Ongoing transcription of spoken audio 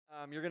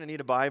You're going to need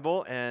a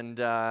Bible, and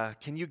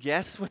can you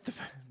guess what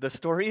the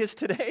story is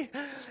today?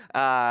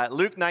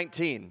 Luke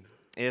 19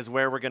 is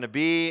where we're going to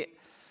be,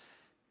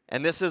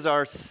 and this is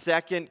our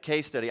second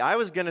case study. I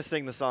was going to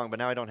sing the song, but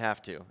now I don't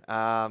have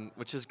to,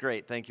 which is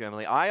great. Thank you,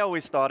 Emily. I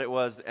always thought it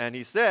was, and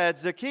he said,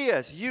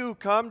 Zacchaeus, you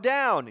come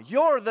down.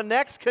 You're the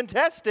next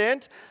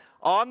contestant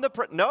on the...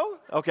 No?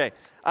 Okay.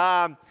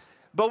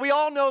 But we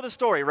all know the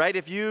story, right?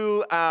 If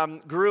you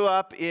grew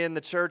up in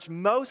the church,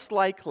 most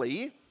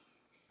likely...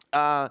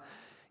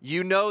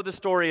 you know the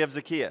story of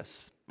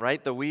Zacchaeus,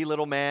 right? The wee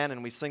little man,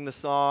 and we sing the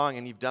song,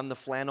 and you've done the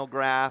flannel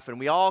graph, and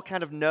we all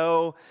kind of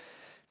know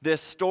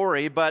this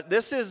story, but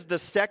this is the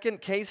second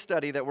case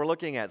study that we're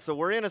looking at. So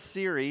we're in a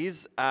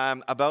series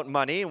about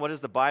money, and what does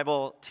the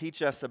Bible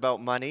teach us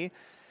about money?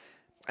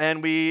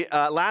 And we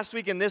last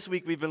week and this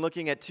week, we've been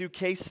looking at two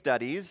case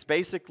studies.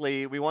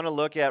 Basically, we want to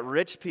look at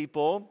rich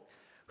people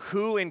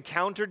who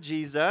encountered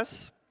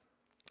Jesus,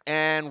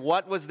 and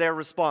what was their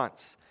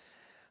response.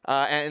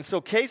 And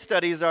so case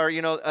studies are,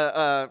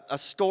 a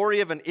story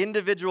of an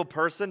individual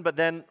person, but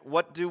then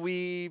what do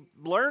we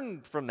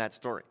learn from that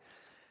story?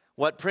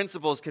 What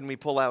principles can we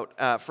pull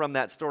out from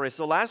that story?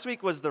 So last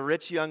week was the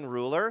rich young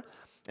ruler,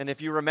 and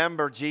if you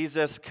remember,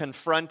 Jesus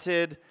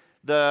confronted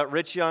the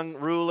rich young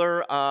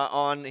ruler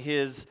on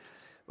his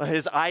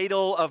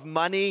idol of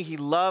money. He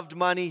loved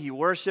money, he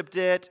worshiped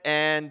it,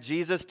 and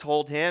Jesus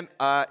told him,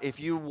 if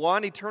you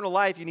want eternal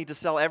life, you need to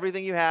sell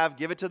everything you have,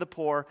 give it to the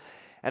poor,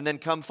 and then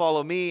come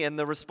follow me. And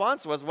the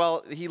response was,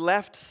 well, he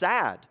left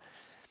sad.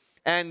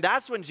 And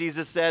that's when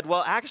Jesus said,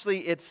 well, actually,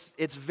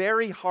 it's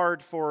very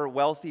hard for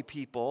wealthy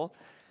people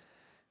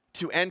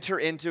to enter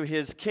into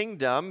his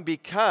kingdom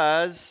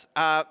because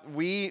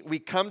we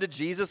come to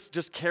Jesus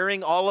just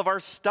carrying all of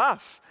our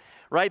stuff,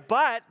 right?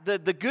 But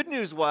the good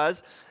news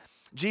was,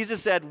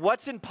 Jesus said,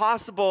 what's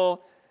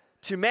impossible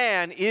to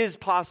man is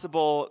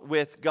possible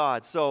with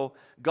God. So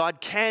God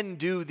can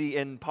do the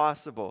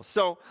impossible.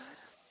 So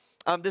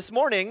this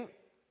morning,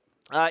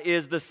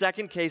 is the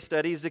second case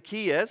study,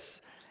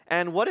 Zacchaeus,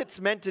 and what it's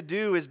meant to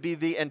do is be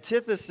the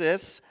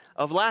antithesis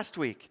of last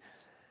week.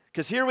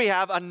 Because here we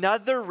have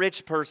another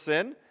rich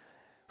person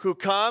who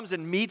comes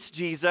and meets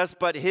Jesus,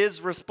 but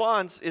his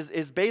response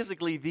is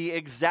basically the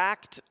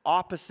exact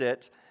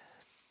opposite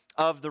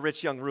of the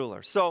rich young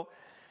ruler. So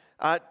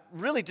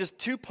really just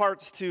two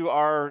parts to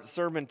our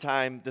sermon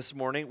time this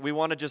morning. We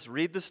want to just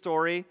read the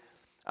story,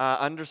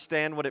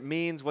 understand what it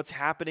means, what's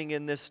happening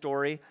in this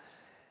story.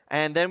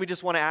 And then we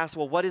just want to ask,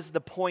 well, what is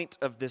the point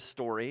of this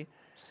story?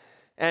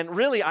 And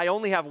really, I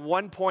only have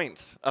 1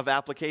 point of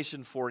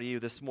application for you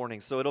this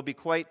morning, so it'll be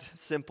quite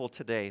simple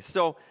today.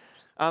 So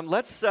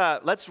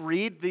let's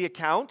read the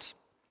account,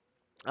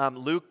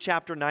 Luke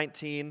chapter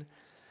 19,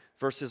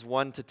 verses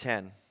 1 to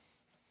 10.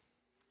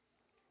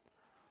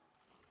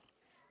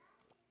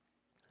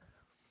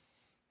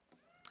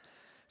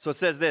 So it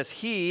says this,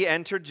 he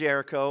entered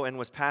Jericho and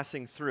was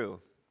passing through.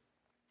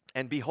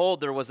 And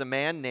behold, there was a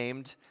man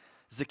named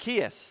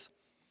Zacchaeus.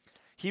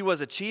 He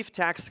was a chief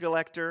tax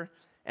collector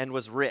and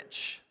was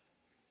rich.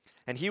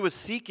 And he was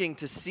seeking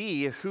to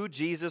see who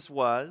Jesus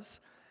was,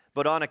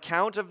 but on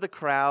account of the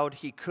crowd,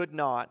 he could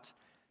not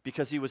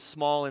because he was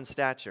small in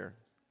stature.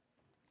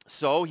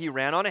 So he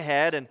ran on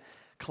ahead and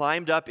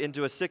climbed up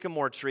into a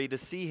sycamore tree to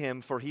see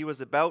him, for he was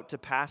about to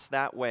pass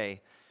that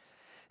way.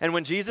 And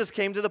when Jesus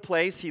came to the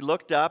place, he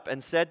looked up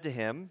and said to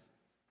him,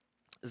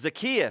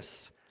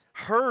 Zacchaeus,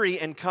 hurry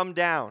and come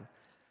down,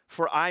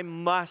 for I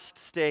must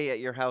stay at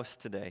your house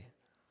today.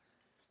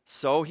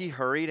 So he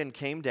hurried and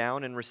came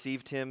down and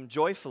received him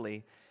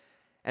joyfully.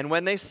 And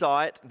when they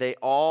saw it, they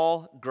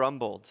all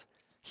grumbled.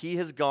 He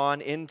has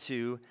gone in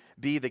to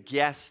be the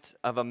guest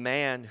of a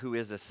man who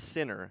is a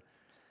sinner.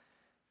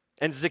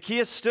 And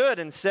Zacchaeus stood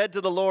and said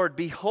to the Lord,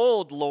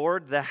 Behold,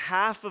 Lord, the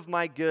half of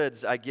my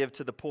goods I give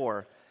to the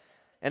poor.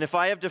 And if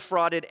I have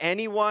defrauded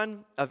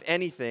anyone of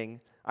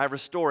anything, I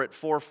restore it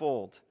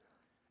fourfold.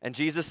 And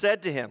Jesus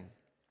said to him,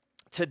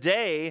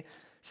 Today,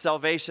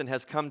 salvation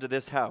has come to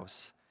this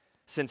house,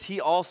 since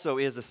he also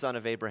is a son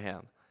of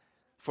Abraham.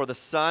 For the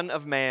Son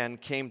of Man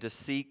came to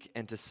seek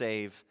and to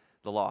save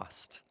the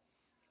lost.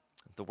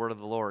 The word of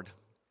the Lord.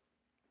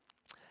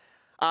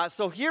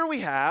 So here we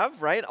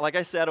have, right, like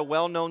I said, a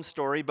well-known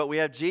story, but we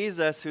have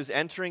Jesus who's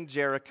entering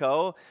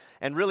Jericho,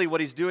 and really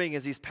what he's doing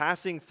is he's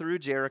passing through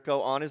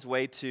Jericho on his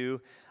way to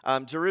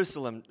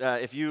Jerusalem.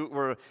 If you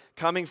were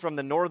coming from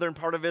the northern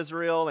part of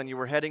Israel and you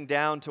were heading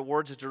down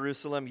towards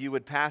Jerusalem, you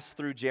would pass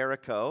through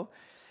Jericho.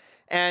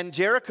 And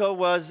Jericho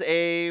was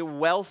a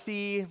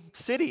wealthy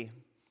city.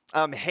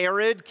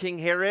 King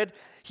Herod,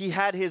 he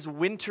had his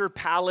winter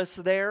palace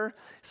there.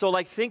 So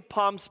think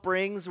Palm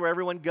Springs where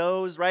everyone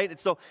goes, right?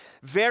 It's so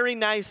very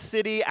nice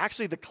city.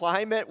 Actually, the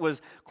climate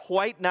was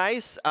quite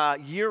nice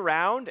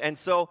year-round. And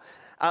so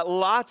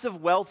lots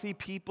of wealthy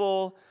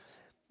people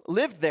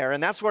lived there,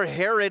 and that's where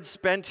Herod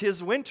spent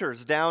his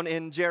winters, down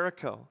in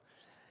Jericho.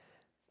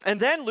 And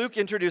then Luke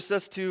introduced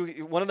us to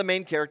one of the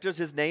main characters.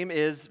 His name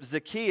is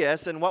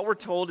Zacchaeus, and what we're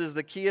told is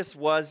Zacchaeus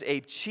was a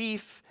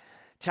chief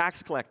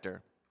tax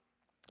collector.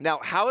 Now,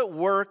 how it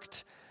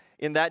worked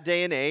in that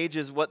day and age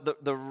is what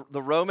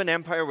the Roman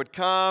Empire would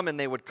come, and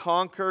they would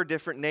conquer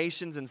different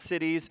nations and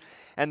cities,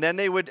 and then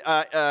they would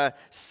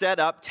set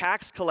up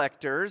tax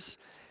collectors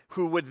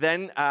who would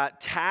then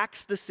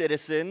tax the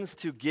citizens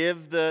to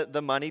give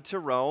the money to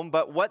Rome.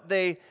 But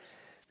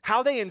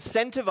how they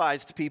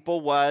incentivized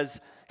people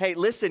was, hey,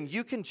 listen,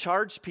 you can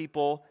charge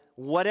people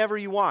whatever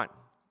you want,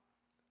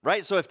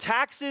 right? So if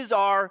taxes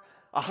are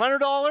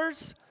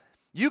 $100,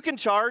 you can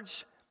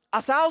charge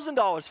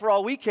 $1,000 for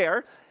all we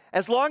care,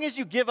 as long as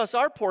you give us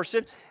our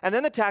portion, and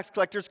then the tax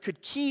collectors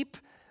could keep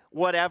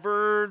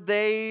whatever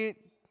they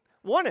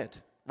wanted,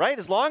 right?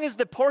 As long as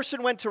the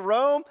portion went to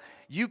Rome,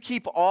 you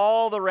keep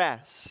all the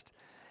rest.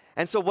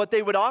 And so what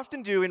they would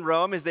often do in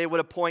Rome is they would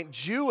appoint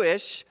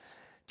Jewish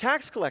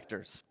tax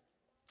collectors.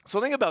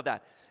 So think about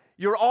that.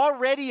 You're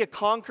already a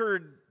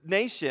conquered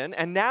nation,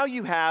 and now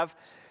you have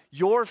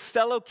your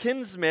fellow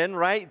kinsmen,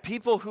 right?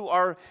 People who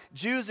are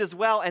Jews as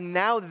well, and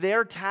now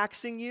they're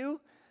taxing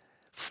you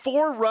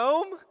for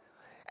Rome,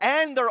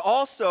 and they're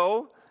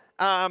also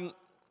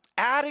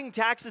adding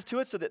taxes to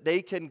it so that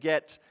they can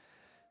get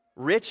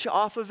rich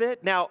off of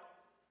it. Now,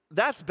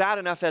 that's bad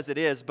enough as it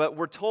is, but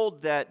we're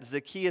told that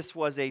Zacchaeus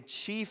was a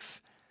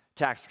chief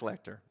tax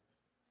collector.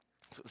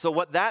 So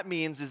what that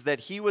means is that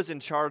he was in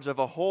charge of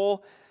a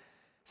whole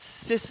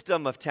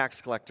system of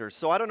tax collectors.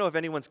 So I don't know if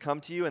anyone's come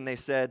to you and they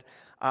said,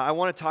 I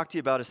want to talk to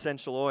you about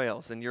essential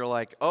oils. And you're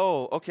like,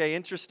 oh, okay,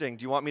 interesting.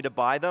 Do you want me to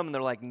buy them? And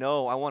they're like,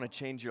 no, I want to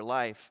change your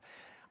life.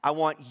 I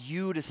want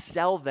you to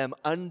sell them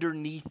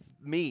underneath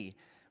me,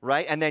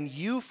 right? And then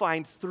you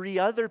find 3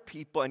 other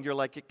people, and you're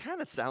like, it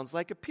kind of sounds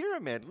like a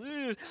pyramid.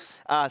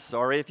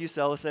 Sorry if you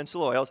sell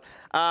essential oils.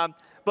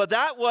 But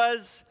that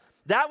was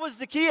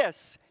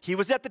Zacchaeus. He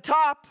was at the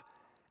top,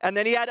 and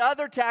then he had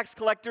other tax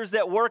collectors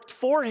that worked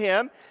for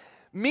him,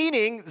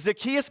 meaning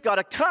Zacchaeus got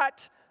a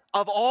cut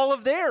of all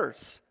of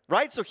theirs,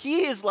 right? So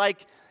he is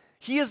like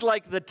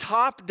the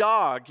top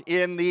dog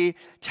in the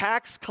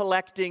tax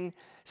collecting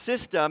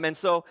system. And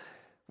so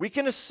we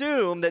can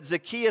assume that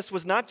Zacchaeus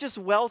was not just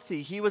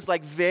wealthy, he was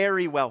like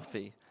very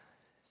wealthy.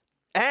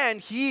 And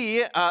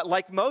he,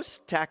 like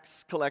most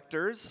tax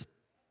collectors,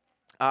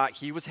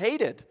 he was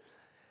hated,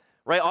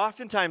 right?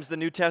 Oftentimes the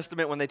New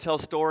Testament, when they tell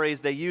stories,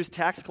 they use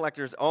tax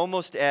collectors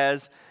almost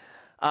as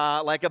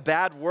like a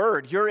bad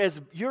word. You're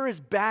as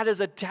bad as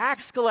a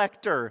tax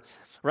collector,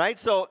 right?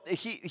 So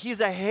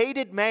he's a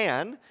hated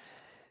man,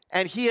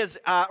 and he has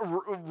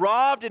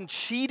robbed and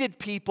cheated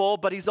people,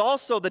 but he's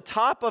also the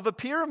top of a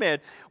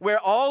pyramid where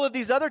all of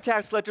these other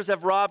tax collectors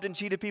have robbed and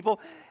cheated people,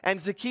 and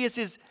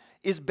Zacchaeus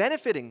is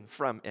benefiting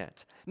from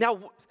it. Now,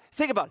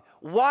 think about it.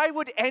 Why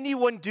would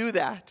anyone do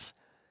that?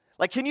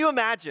 Like, can you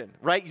imagine,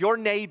 right, your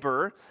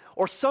neighbor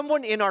or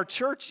someone in our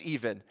church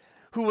even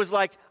who was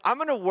like, I'm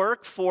going to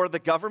work for the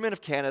government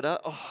of Canada.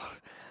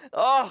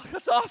 Oh,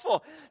 that's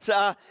awful.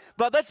 So,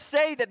 but let's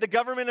say that the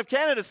government of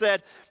Canada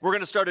said, we're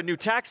going to start a new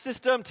tax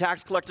system.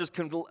 Tax collectors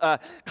can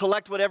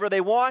collect whatever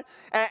they want.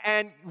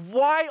 And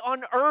why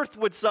on earth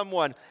would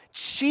someone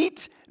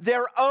cheat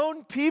their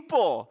own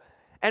people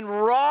and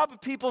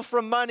rob people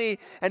from money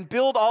and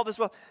build all this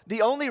wealth?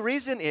 The only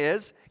reason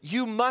is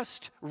you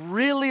must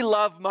really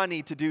love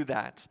money to do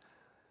that.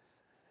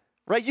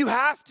 Right? You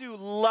have to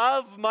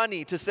love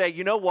money to say,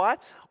 you know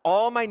what?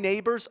 All my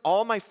neighbors,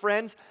 all my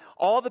friends,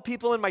 all the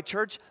people in my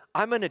church,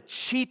 I'm going to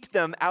cheat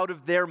them out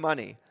of their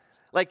money.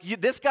 Like,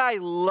 this guy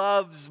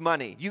loves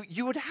money.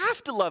 You would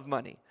have to love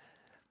money.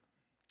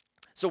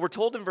 So we're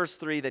told in verse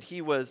 3 that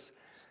he was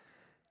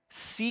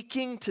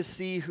seeking to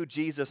see who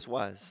Jesus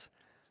was.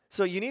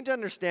 So you need to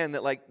understand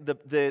that, like,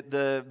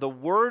 the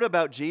word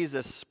about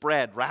Jesus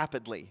spread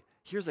rapidly.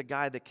 Here's a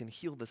guy that can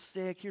heal the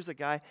sick. Here's a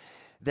guy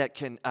that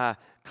can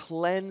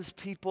cleanse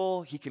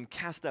people. He can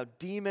cast out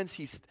demons.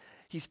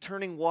 He's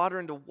turning water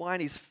into wine.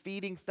 He's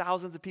feeding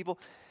thousands of people.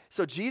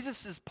 So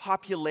Jesus'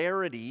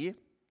 popularity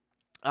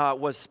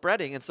was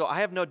spreading. And so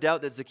I have no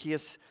doubt that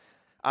Zacchaeus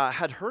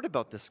had heard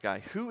about this guy.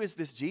 Who is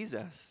this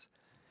Jesus?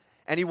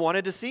 And he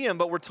wanted to see him,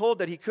 but we're told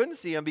that he couldn't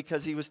see him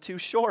because he was too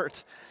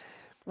short.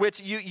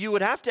 Which you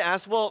would have to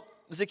ask, well,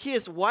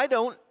 Zacchaeus,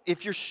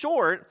 if you're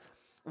short,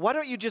 why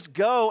don't you just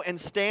go and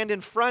stand in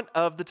front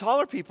of the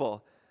taller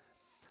people?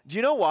 Do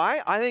you know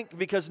why? I think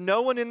because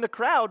no one in the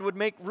crowd would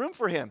make room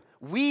for him.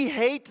 We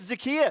hate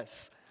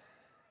Zacchaeus.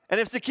 And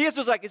if Zacchaeus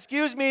was like,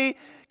 excuse me,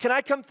 can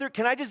I come through?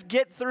 Can I just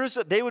get through?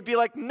 So they would be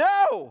like,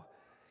 no,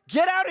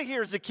 get out of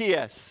here,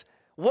 Zacchaeus.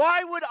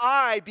 Why would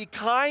I be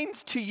kind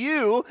to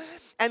you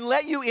and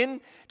let you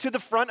in to the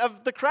front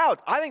of the crowd?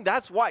 I think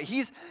that's why.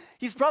 He's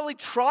probably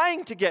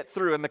trying to get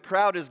through, and the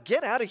crowd is,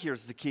 get out of here,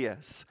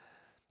 Zacchaeus.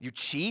 You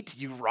cheat,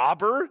 you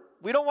robber.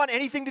 We don't want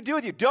anything to do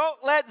with you.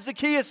 Don't let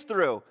Zacchaeus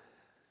through.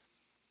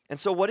 And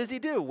so what does he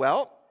do?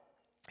 Well,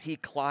 he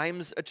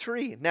climbs a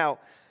tree. Now,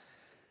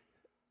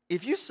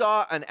 if you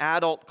saw an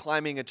adult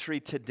climbing a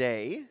tree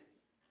today,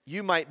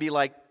 you might be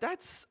like,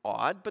 that's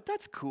odd, but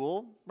that's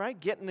cool, right?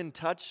 Getting in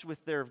touch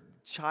with their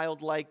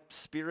childlike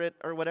spirit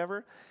or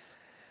whatever.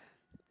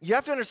 You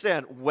have to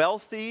understand,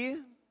 wealthy,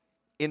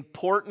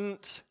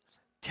 important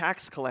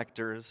tax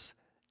collectors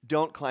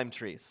don't climb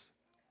trees.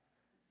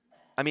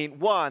 I mean,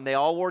 one, they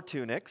all wore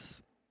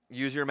tunics.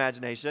 Use your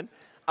imagination.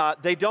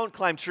 They don't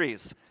climb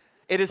trees.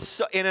 It is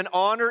so, in an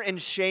honor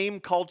and shame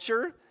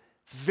culture,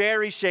 it's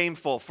very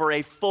shameful for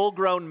a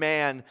full-grown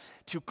man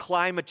to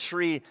climb a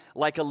tree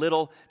like a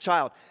little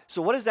child.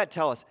 So what does that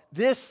tell us?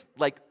 This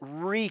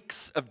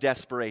reeks of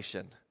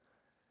desperation.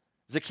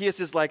 Zacchaeus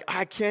is like,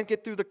 I can't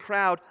get through the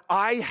crowd.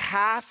 I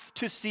have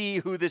to see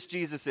who this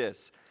Jesus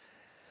is.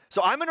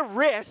 So I'm going to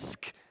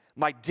risk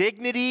my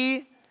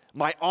dignity,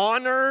 my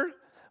honor,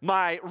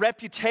 my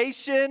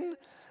reputation,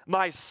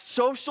 my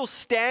social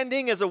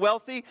standing as a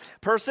wealthy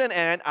person,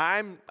 and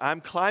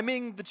I'm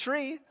climbing the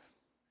tree.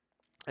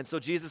 And so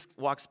Jesus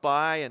walks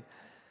by, and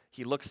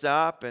he looks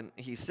up, and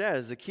he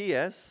says,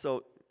 Zacchaeus.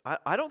 So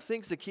I don't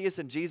think Zacchaeus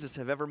and Jesus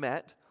have ever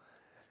met.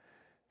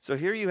 So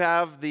here you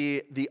have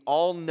the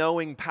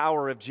all-knowing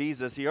power of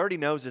Jesus. He already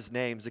knows his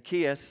name.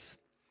 Zacchaeus,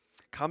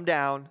 come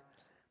down.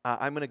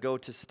 I'm going to go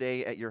to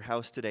stay at your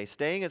house today.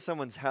 Staying at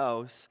someone's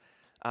house,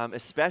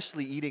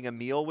 especially eating a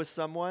meal with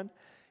someone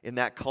in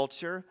that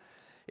culture,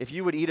 if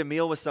you would eat a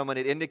meal with someone,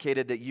 it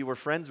indicated that you were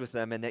friends with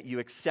them and that you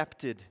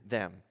accepted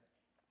them.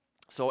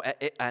 So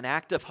an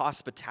act of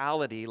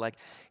hospitality, like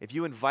if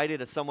you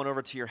invited someone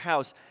over to your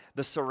house,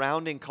 the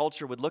surrounding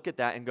culture would look at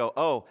that and go,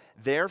 oh,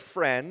 they're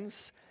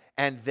friends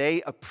and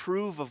they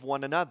approve of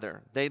one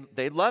another.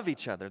 They love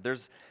each other.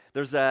 There's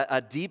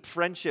a deep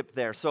friendship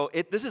there. So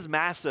this is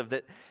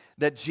massive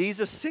that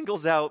Jesus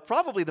singles out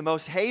probably the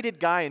most hated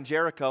guy in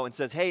Jericho and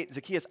says, hey,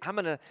 Zacchaeus, I'm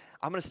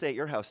gonna stay at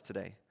your house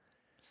today.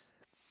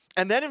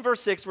 And then in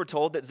verse 6, we're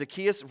told that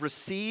Zacchaeus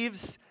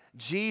receives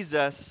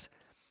Jesus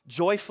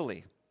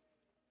joyfully.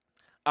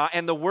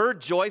 And the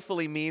word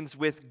joyfully means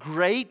with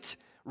great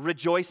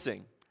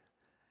rejoicing.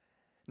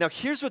 Now,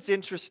 here's what's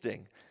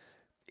interesting.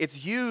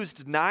 It's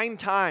used 9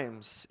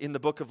 times in the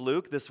book of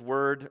Luke, this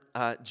word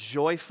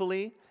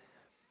joyfully.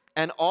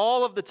 And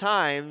all of the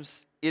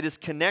times, it is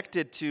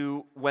connected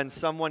to when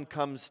someone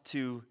comes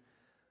to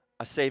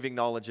a saving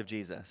knowledge of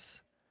Jesus.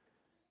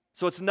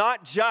 So it's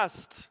not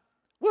just,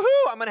 woohoo,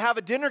 I'm going to have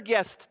a dinner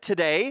guest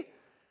today.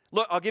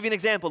 Look, I'll give you an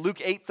example. Luke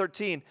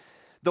 8:13.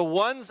 The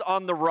ones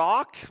on the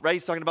rock, right?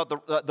 He's talking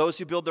about those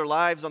who build their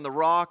lives on the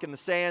rock and the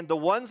sand. The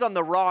ones on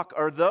the rock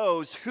are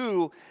those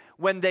who,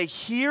 when they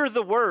hear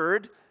the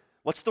word,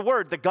 what's the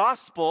word? The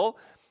gospel,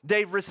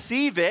 they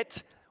receive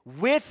it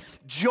with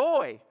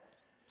joy.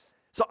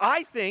 So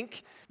I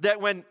think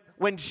that when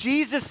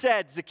Jesus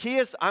said,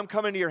 Zacchaeus, I'm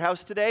coming to your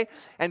house today,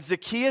 and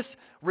Zacchaeus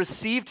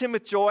received him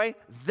with joy,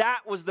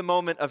 that was the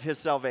moment of his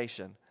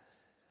salvation.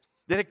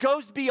 That it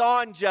goes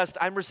beyond just,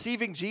 I'm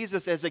receiving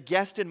Jesus as a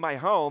guest in my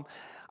home.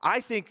 I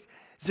think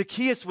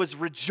Zacchaeus was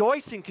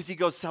rejoicing because he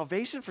goes,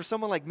 salvation for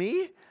someone like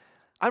me?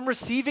 I'm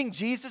receiving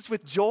Jesus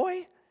with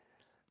joy?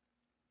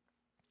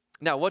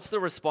 Now, what's the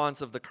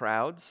response of the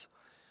crowds?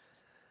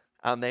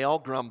 They all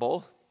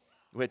grumble,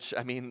 which,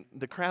 I mean,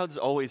 the crowds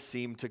always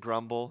seem to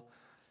grumble.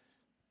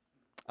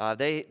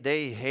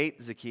 They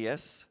hate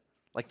Zacchaeus.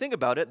 Like, think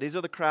about it. These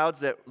are the crowds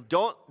that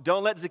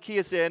don't let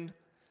Zacchaeus in.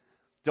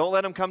 Don't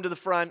let him come to the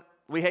front.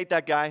 We hate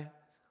that guy.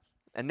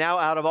 And now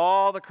out of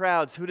all the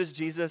crowds, who does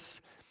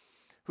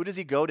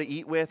he go to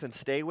eat with and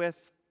stay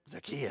with?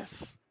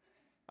 Zacchaeus.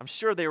 I'm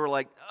sure they were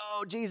like,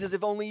 oh, Jesus,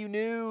 if only you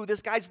knew.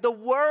 This guy's the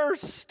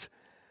worst.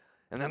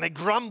 And then they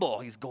grumble.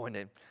 He's going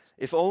to,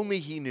 if only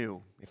he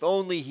knew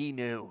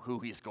who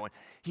he's going.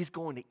 He's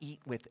going to eat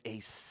with a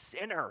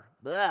sinner.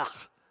 Ugh.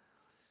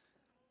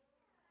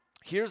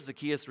 Here's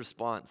Zacchaeus'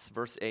 response,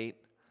 verse 8.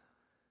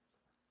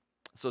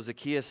 So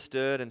Zacchaeus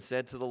stood and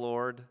said to the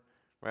Lord,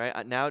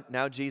 right,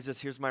 now Jesus,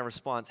 here's my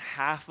response.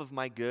 Half of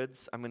my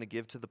goods I'm going to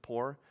give to the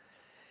poor.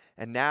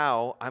 And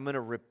now I'm going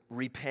to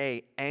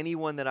repay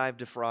anyone that I've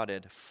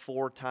defrauded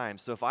 4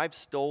 times. So if I've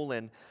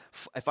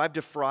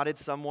defrauded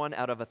someone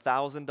out of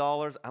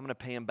 $1,000, I'm going to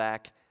pay him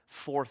back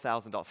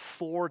 $4,000,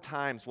 4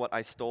 times what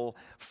I stole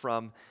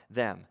from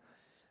them.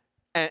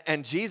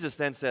 And Jesus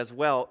then says,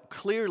 well,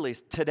 clearly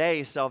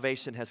today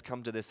salvation has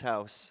come to this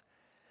house.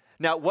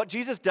 Now, what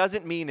Jesus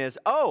doesn't mean is,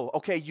 oh,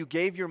 okay, you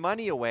gave your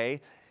money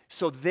away,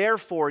 so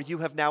therefore you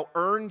have now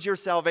earned your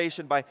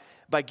salvation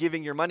by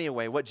giving your money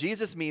away. What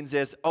Jesus means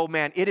is, oh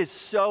man, it is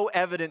so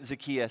evident,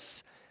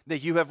 Zacchaeus, that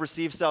you have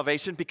received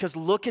salvation because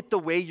look at the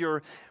way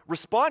you're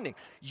responding.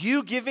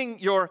 You giving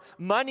your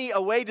money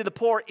away to the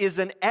poor is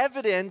an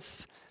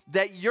evidence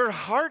that your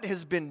heart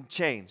has been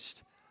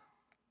changed.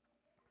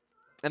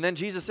 And then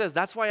Jesus says,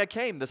 that's why I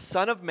came. The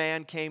Son of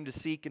Man came to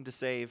seek and to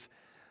save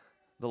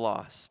the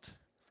lost.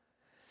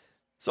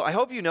 So I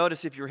hope you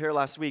noticed if you were here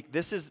last week,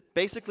 this is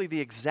basically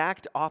the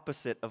exact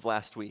opposite of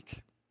last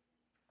week.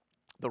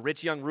 The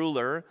rich young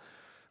ruler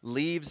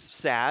leaves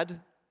sad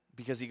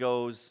because he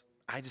goes,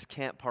 I just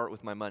can't part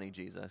with my money,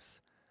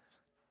 Jesus.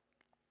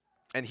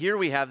 And here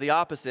we have the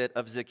opposite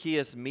of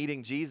Zacchaeus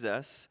meeting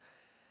Jesus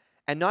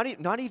and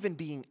not even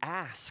being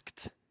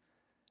asked.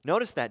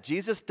 Notice that.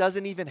 Jesus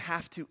doesn't even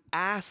have to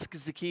ask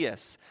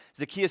Zacchaeus.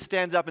 Zacchaeus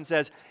stands up and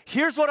says,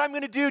 here's what I'm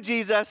going to do,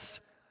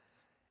 Jesus.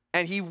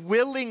 And he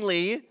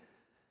willingly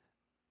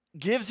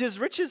gives his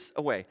riches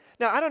away.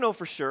 Now, I don't know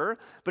for sure,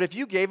 but if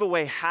you gave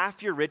away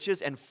half your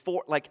riches and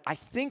I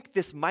think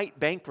this might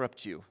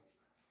bankrupt you.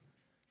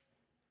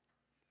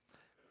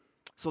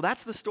 So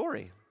that's the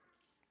story.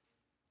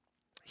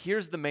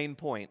 Here's the main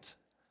point.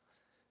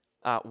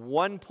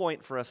 One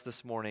point for us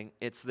this morning,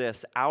 it's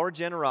this: our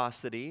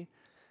generosity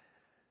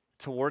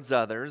towards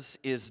others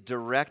is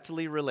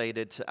directly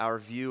related to our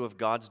view of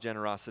God's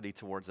generosity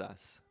towards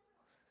us.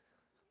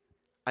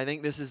 I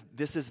think this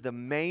is the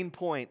main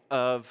point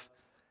of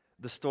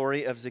the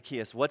story of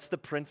Zacchaeus. What's the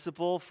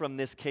principle from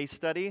this case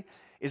study?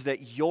 Is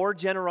that your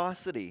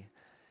generosity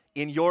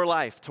in your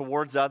life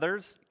towards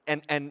others,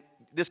 and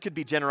this could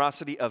be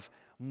generosity of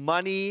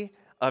money,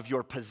 of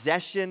your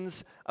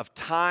possessions, of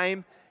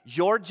time,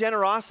 your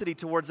generosity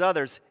towards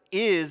others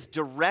is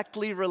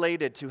directly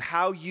related to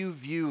how you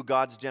view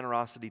God's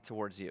generosity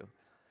towards you.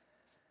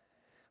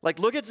 Like,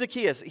 look at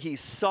Zacchaeus. He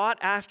sought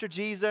after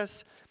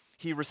Jesus.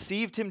 He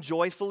received him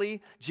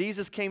joyfully.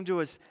 Jesus came to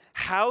his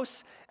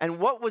house. And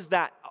what was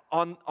that?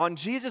 On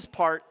Jesus'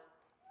 part,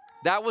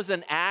 that was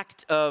an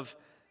act of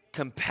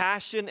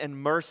compassion and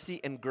mercy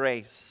and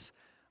grace.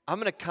 I'm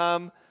going to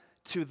come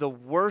to the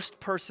worst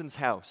person's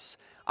house.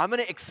 I'm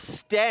going to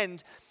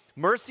extend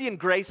mercy and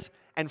grace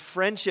and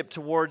friendship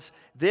towards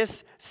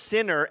this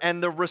sinner.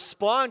 And the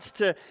response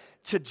to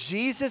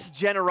Jesus'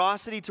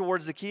 generosity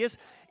towards Zacchaeus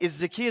is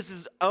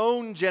Zacchaeus'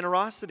 own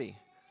generosity.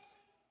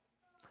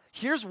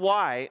 Here's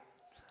why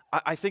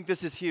I think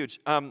this is huge.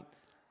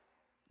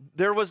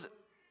 There was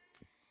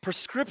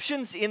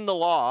prescriptions in the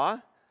law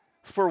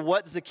for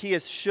what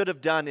Zacchaeus should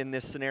have done in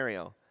this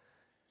scenario.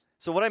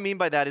 So what I mean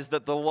by that is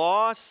that the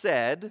law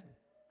said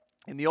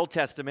in the Old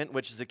Testament,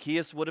 which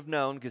Zacchaeus would have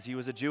known because he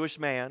was a Jewish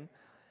man,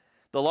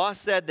 the law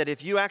said that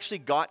if you actually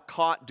got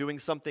caught doing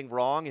something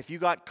wrong, if you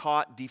got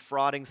caught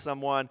defrauding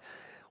someone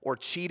or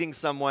cheating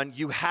someone,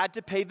 you had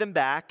to pay them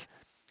back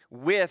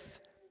with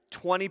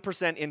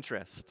 20%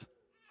 interest.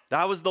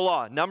 That was the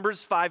law.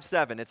 Numbers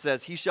 5:7, it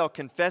says, "He shall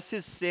confess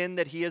his sin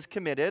that he has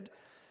committed,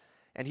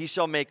 and he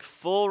shall make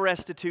full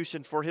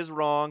restitution for his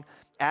wrong,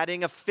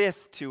 adding a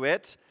fifth to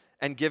it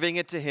and giving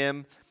it to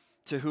him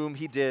to whom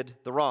he did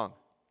the wrong."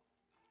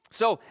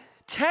 So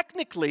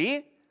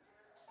technically,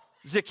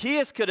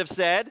 Zacchaeus could have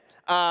said,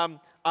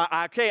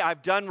 okay,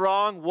 I've done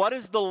wrong. What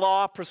does the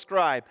law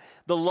prescribe?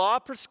 The law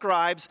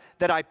prescribes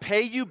that I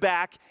pay you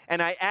back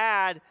and I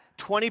add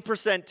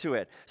 20% to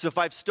it. So if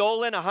I've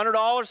stolen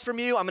 $100 from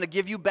you, I'm going to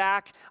give you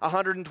back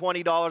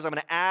 $120. I'm going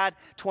to add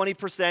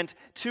 20%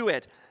 to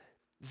it.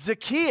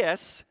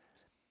 Zacchaeus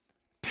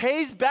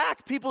pays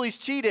back people he's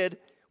cheated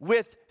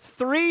with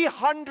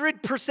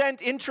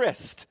 300%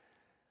 interest.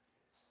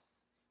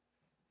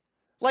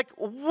 Like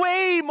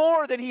way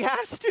more than he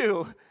has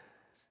to.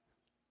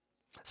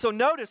 So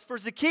notice, for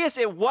Zacchaeus,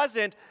 it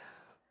wasn't,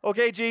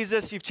 okay,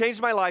 Jesus, you've changed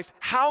my life.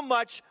 How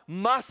much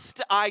must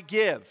I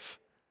give?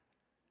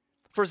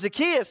 For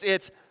Zacchaeus,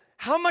 it's,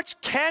 how much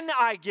can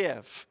I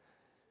give?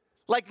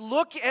 Like,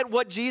 look at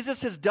what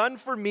Jesus has done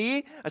for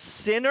me, a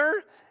sinner.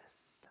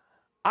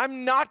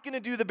 I'm not going to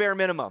do the bare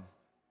minimum.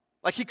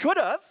 Like, he could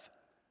have.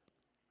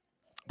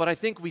 But I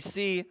think we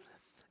see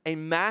a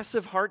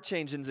massive heart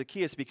change in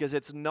Zacchaeus, because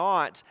it's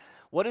not,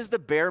 what is the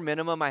bare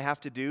minimum I have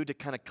to do to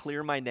kind of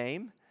clear my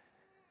name?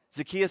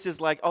 Zacchaeus is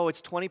like, oh,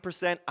 it's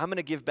 20%. I'm going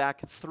to give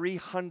back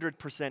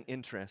 300%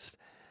 interest.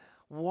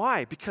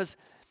 Why? Because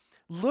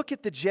look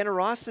at the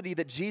generosity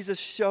that Jesus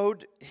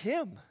showed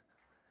him.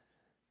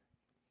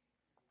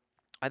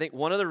 I think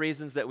one of the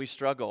reasons that we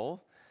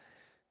struggle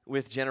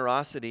with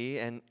generosity,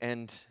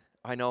 and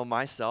I know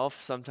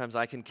myself, sometimes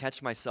I can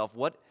catch myself,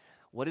 what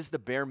is the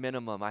bare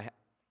minimum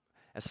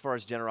as far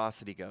as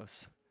generosity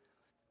goes?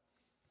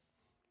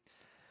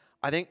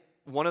 I think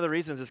one of the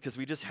reasons is because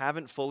we just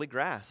haven't fully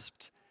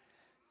grasped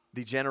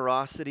the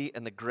generosity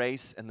and the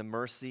grace and the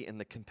mercy and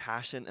the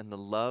compassion and the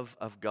love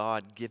of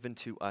God given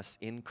to us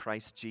in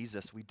Christ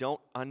Jesus. We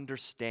don't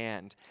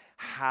understand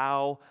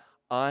how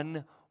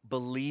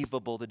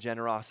unbelievable the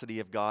generosity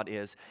of God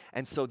is.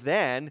 And so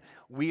then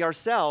we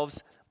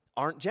ourselves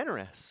aren't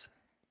generous.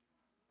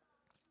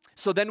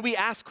 So then we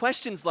ask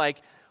questions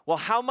like, well,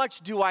 how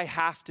much do I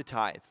have to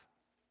tithe?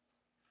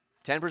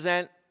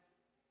 10%?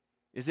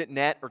 Is it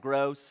net or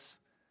gross?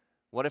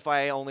 What if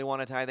I only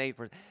want to tithe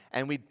 8%?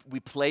 And we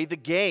play the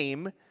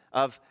game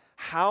of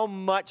how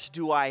much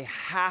do I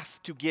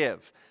have to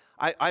give?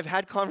 I've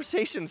had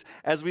conversations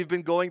as we've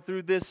been going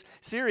through this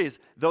series,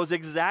 those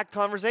exact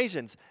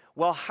conversations.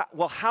 Well,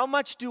 how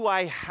much do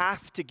I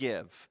have to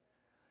give?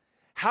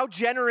 How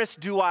generous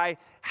do I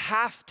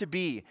have to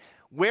be?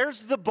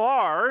 Where's the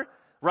bar,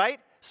 right?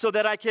 So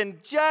that I can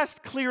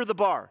just clear the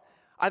bar.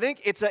 I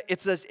think it's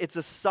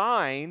a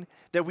sign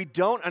that we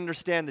don't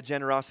understand the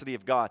generosity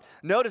of God.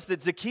 Notice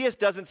that Zacchaeus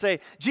doesn't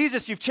say,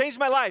 Jesus, you've changed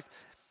my life.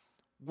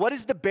 What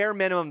is the bare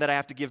minimum that I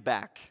have to give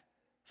back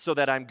so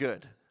that I'm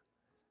good?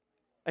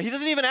 And he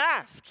doesn't even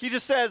ask. He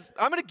just says,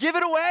 I'm going to give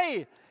it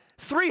away.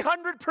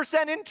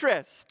 300%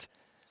 interest.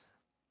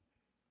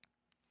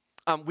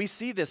 We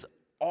see this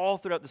all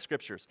throughout the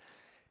scriptures.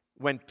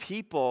 When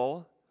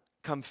people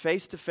come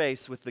face to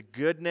face with the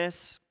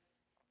goodness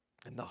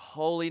and the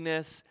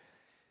holiness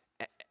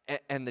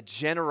and the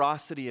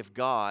generosity of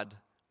God,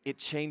 it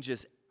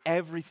changes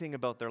everything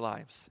about their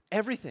lives.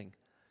 Everything.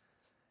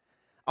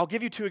 I'll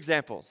give you two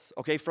examples,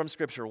 okay, from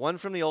Scripture. One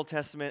from the Old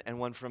Testament and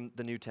one from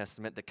the New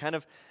Testament that kind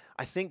of,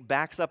 I think,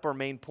 backs up our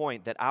main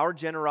point that our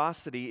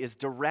generosity is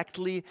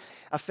directly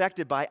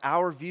affected by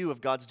our view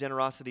of God's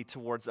generosity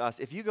towards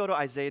us. If you go to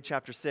Isaiah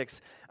chapter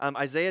 6,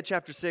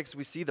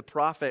 we see the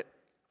prophet,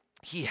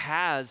 he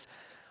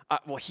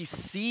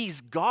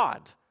sees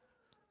God.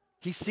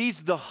 He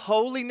sees the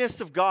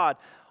holiness of God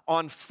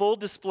on full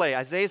display.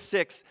 Isaiah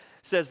 6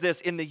 says this,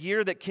 "In the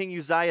year that King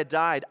Uzziah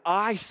died,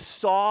 I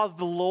saw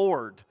the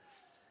Lord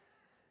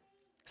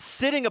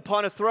sitting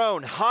upon a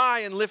throne, high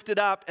and lifted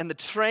up, and the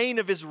train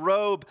of his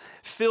robe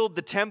filled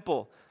the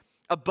temple.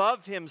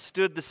 Above him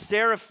stood the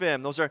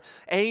seraphim." Those are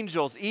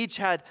angels. Each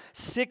had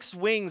 6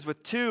 wings.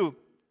 With 2,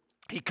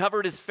 he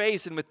covered his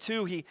face, and with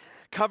 2, he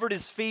covered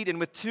his feet, and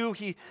with 2,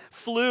 he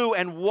flew,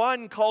 and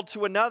one called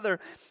to another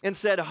and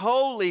said,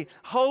 "Holy,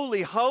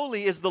 holy,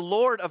 holy is the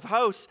Lord of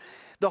hosts.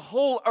 The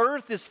whole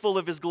earth is full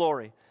of his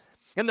glory."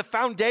 And the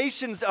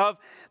foundations of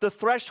the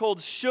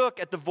threshold shook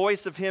at the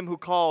voice of him who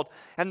called,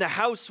 and the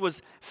house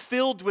was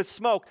filled with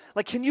smoke.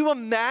 Like, can you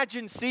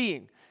imagine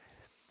seeing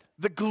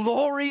the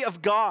glory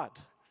of God,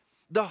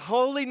 the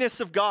holiness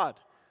of God?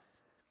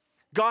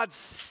 God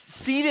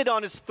seated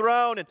on his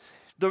throne, and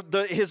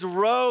his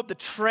robe, the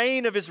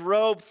train of his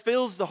robe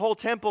fills the whole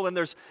temple, and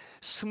there's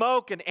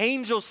smoke and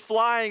angels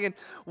flying and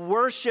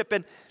worship,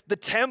 and the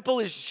temple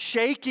is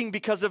shaking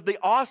because of the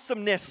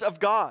awesomeness of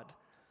God.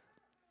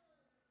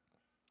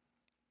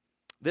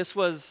 This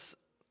was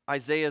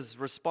Isaiah's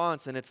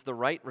response, and it's the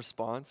right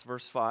response.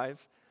 Verse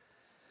 5,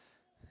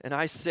 "And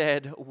I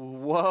said,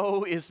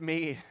 woe is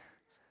me,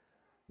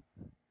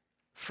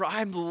 for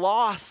I'm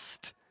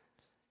lost,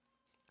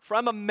 for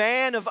I'm a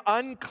man of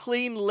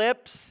unclean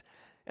lips,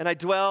 and I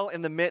dwell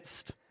in the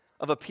midst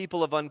of a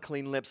people of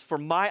unclean lips. For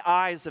my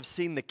eyes have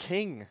seen the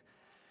King,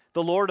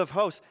 the Lord of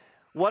hosts."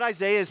 What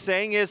Isaiah is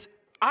saying is,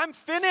 I'm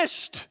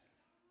finished.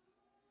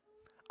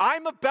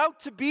 I'm about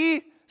to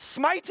be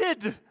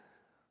smited.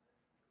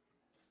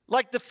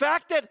 Like the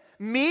fact that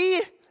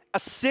me, a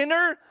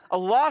sinner, a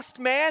lost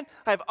man,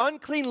 I have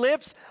unclean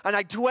lips, and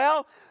I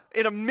dwell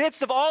in the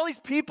midst of all these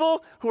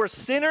people who are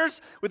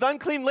sinners with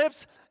unclean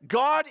lips,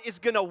 God is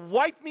going to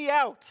wipe me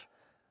out.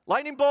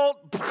 Lightning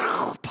bolt,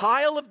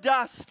 pile of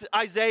dust,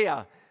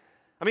 Isaiah.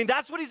 I mean,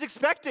 that's what he's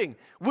expecting.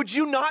 Would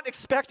you not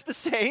expect the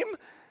same?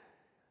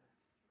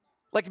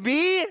 Like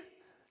me,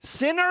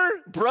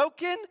 sinner,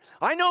 broken,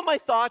 I know my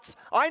thoughts,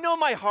 I know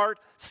my heart,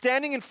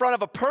 standing in front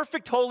of a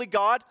perfect, holy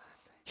God,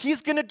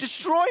 he's going to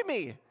destroy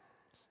me.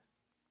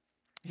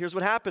 Here's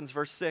what happens,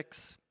 verse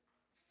 6.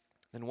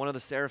 "Then one of the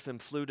seraphim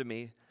flew to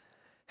me,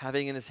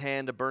 having in his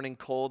hand a burning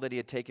coal that he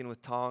had taken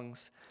with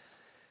tongs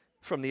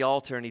from the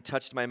altar, and he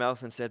touched my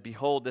mouth and said,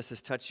 'Behold, this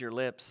has touched your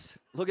lips.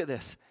 Look at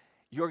this.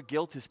 Your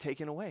guilt is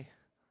taken away,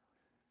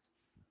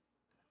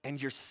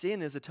 and your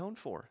sin is atoned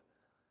for.'"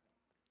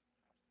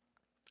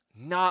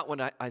 Not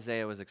what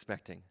Isaiah was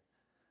expecting.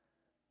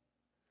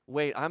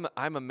 Wait,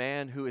 I'm a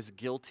man who is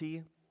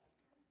guilty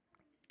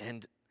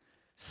and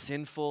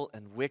sinful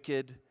and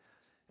wicked,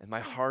 and my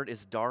heart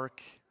is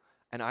dark,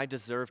 and I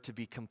deserve to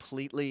be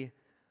completely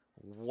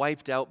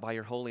wiped out by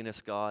your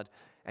holiness, God.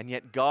 And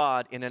yet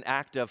God, in an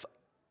act of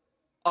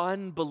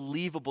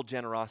unbelievable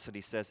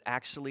generosity, says,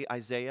 "Actually,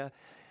 Isaiah,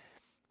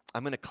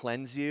 I'm going to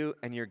cleanse you,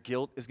 and your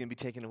guilt is going to be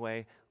taken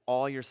away.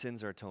 All your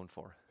sins are atoned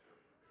for."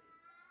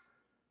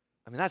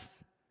 I mean,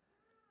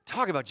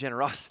 talk about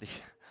generosity.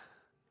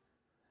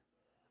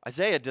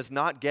 Isaiah does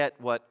not get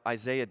what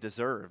Isaiah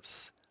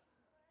deserves.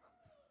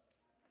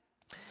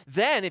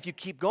 Then, if you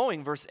keep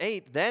going, verse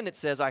 8, then it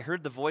says, "I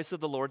heard the voice of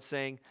the Lord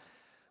saying,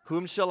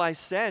 'Whom shall I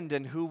send,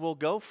 and who will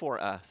go for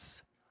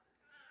us?'"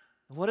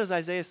 And what does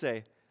Isaiah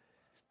say?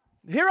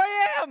 "Here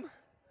I am.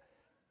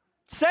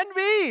 Send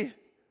me."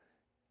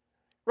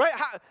 Right?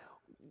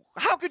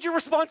 How could your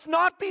response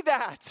not be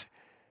that?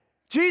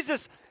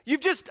 Jesus,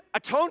 you've just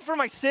atoned for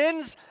my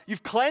sins.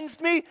 You've cleansed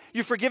me.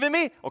 You've forgiven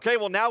me. Okay,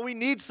 well, now we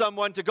need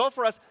someone to go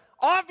for us.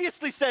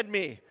 Obviously send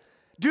me.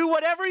 Do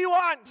whatever you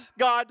want,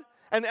 God.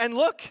 And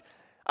look,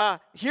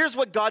 here's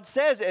what God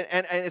says,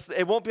 and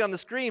it won't be on the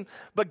screen,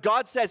 but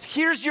God says,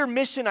 here's your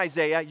mission,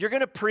 Isaiah. You're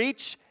going to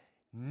preach.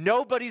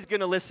 Nobody's going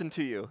to listen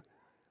to you.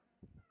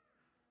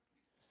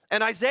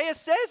 And Isaiah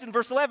says in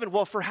verse 11,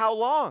 well, for how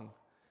long?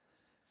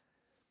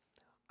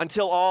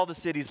 Until all the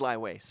cities lie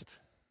waste.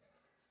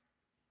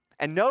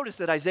 And notice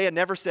that Isaiah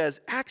never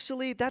says,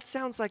 actually, that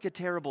sounds like a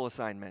terrible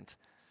assignment.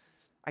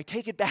 I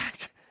take it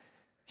back.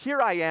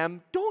 Here I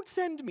am. Don't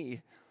send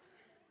me.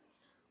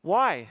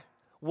 Why?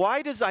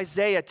 Why does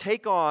Isaiah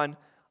take on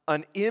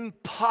an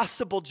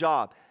impossible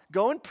job?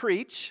 Go and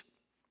preach.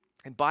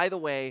 And by the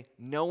way,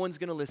 no one's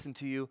going to listen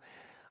to you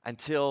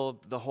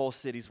until the whole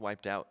city's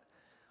wiped out.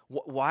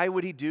 Why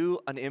would he do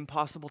an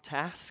impossible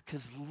task?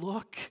 Because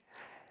look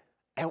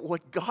at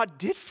what God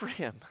did for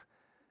him.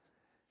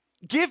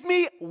 Give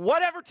me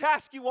whatever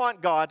task you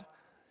want, God.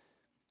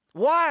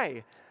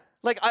 Why?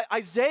 Like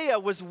Isaiah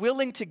was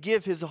willing to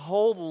give his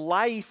whole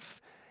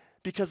life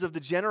because of the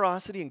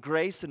generosity and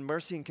grace and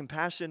mercy and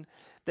compassion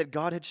that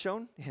God had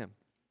shown him.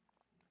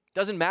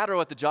 Doesn't matter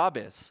what the job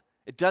is.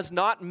 It does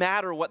not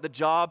matter what the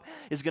job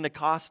is going to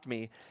cost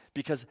me,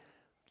 because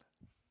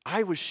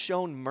I was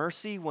shown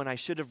mercy when I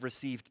should have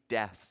received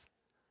death.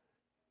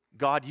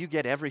 God, you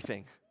get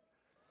everything.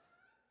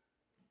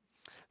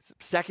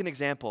 Second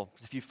example,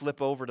 if you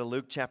flip over to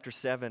Luke chapter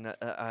 7,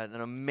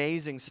 an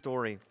amazing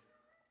story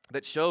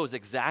that shows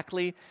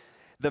exactly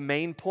the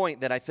main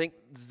point that I think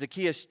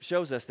Zacchaeus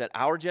shows us, that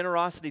our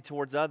generosity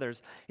towards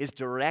others is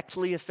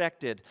directly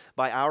affected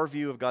by our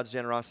view of God's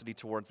generosity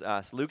towards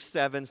us. Luke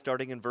 7,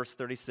 starting in verse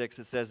 36,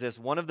 it says this: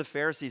 one of the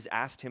Pharisees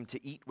asked him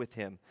to eat with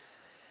him,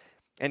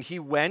 and he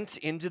went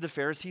into the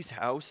Pharisee's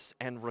house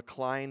and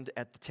reclined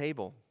at the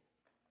table.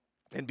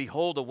 And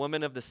behold, a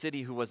woman of the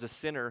city who was a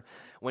sinner,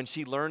 when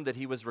she learned that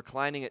he was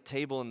reclining at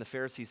table in the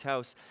Pharisee's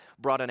house,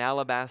 brought an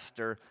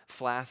alabaster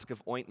flask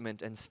of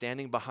ointment, and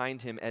standing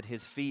behind him at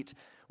his feet,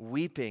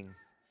 weeping,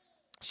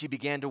 she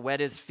began to wet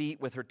his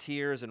feet with her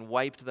tears and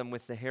wiped them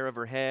with the hair of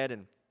her head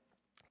and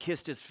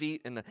kissed his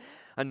feet and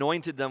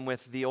anointed them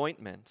with the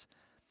ointment.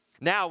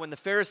 Now, when the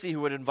Pharisee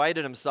who had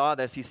invited him saw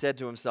this, he said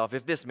to himself,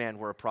 if this man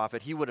were a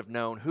prophet, he would have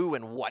known who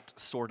and what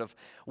sort of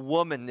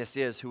woman this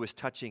is who is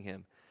touching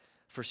him,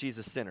 for she's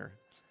a sinner.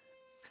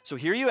 So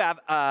here you have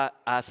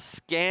a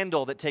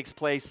scandal that takes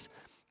place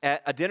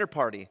at a dinner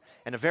party.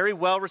 And a very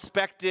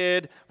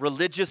well-respected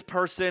religious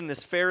person,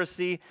 this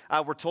Pharisee,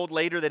 we're told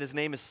later that his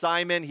name is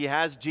Simon. He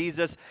has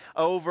Jesus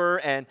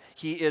over and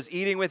he is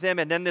eating with him.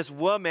 And then this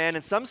woman,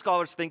 and some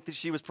scholars think that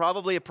she was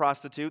probably a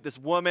prostitute, this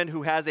woman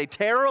who has a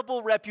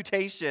terrible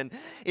reputation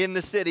in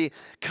the city,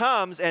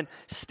 comes and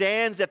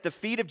stands at the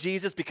feet of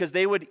Jesus, because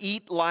they would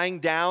eat lying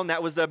down.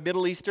 That was a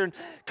Middle Eastern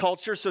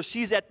culture. So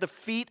she's at the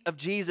feet of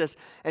Jesus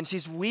and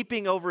she's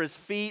weeping over his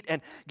feet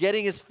and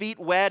getting his feet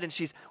wet, and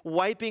she's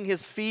wiping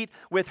his feet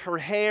with her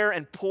hair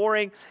and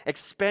pouring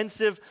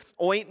expensive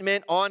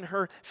ointment on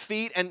her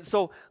feet. And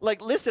so,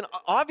 listen,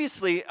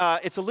 obviously,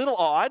 it's a little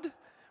odd,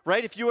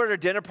 right? If you were at a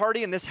dinner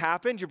party and this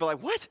happened, you'd be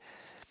like, what?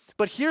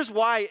 But here's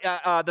why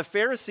the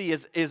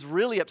Pharisee is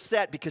really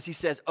upset, because he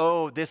says,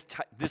 oh, this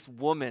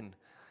woman,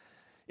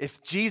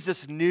 if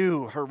Jesus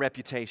knew her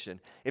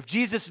reputation, if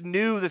Jesus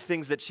knew the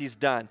things that she's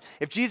done,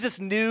 if Jesus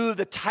knew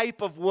the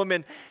type of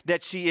woman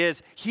that she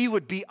is, he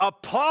would be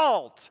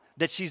appalled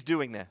that she's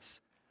doing this.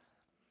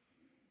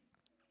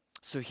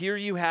 So here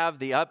you have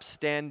the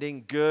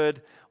upstanding,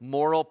 good,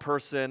 moral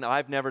person.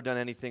 I've never done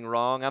anything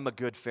wrong. I'm a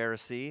good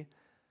Pharisee,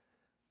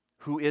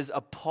 who is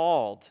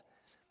appalled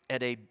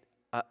at a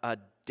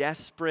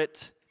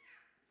desperate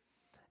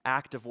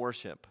act of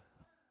worship.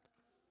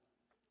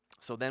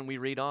 So then we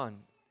read on.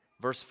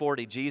 Verse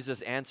 40,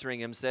 Jesus answering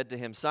him said to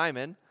him,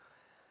 Simon,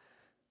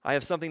 I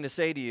have something to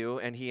say to you.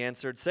 And he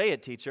answered, say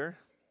it, teacher.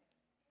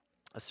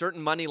 A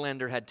certain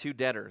moneylender had two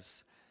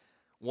debtors.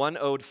 One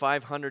owed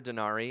 500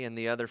 denarii and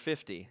the other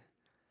 50.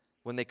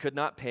 When they could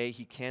not pay,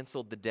 he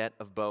canceled the debt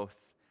of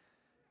both.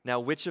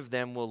 Now, which of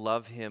them will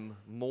love him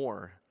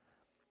more?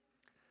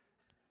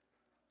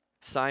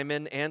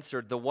 Simon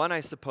answered, the one,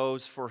 I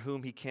suppose, for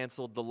whom he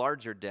canceled the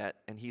larger debt.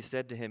 And he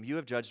said to him, you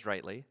have judged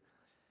rightly.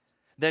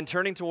 Then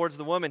turning towards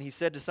the woman, he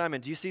said to Simon,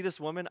 do you see this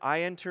woman?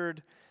 I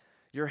entered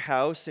your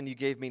house, and you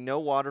gave me no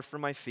water for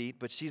my feet,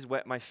 but she's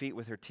wet my feet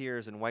with her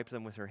tears and wiped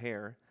them with her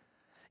hair.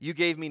 You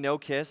gave me no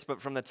kiss,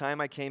 but from the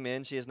time I came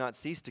in, she has not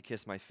ceased to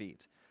kiss my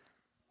feet.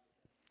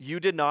 You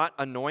did not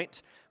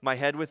anoint my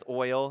head with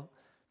oil,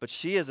 but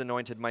she has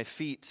anointed my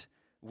feet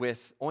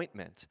with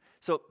ointment.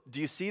 So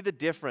do you see the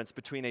difference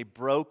between a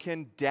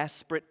broken,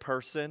 desperate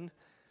person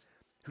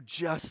who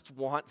just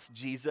wants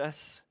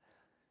Jesus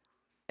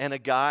and a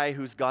guy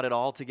who's got it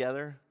all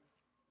together?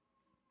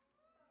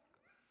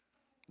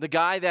 The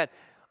guy that,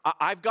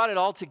 I've got it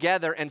all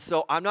together, and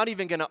so I'm not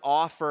even going to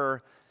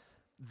offer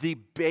the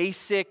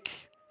basic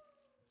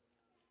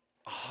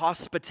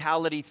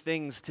hospitality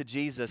things to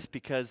Jesus,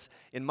 because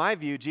in my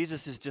view,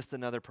 Jesus is just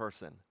another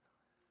person.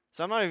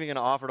 So I'm not even going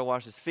to offer to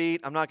wash his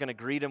feet. I'm not going to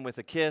greet him with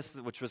a kiss,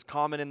 which was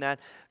common in that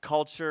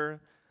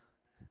culture.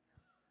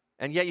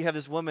 And yet you have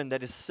this woman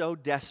that is so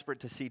desperate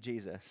to see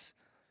Jesus.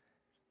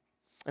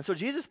 And so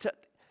Jesus,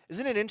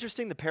 isn't it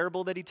interesting, the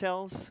parable that he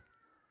tells?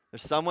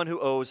 There's someone who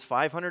owes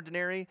 500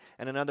 denarii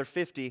and another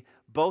 50.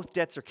 Both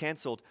debts are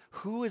canceled.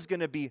 Who is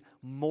going to be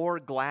more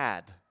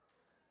glad?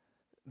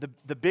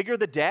 The bigger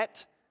the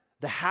debt,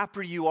 the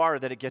happier you are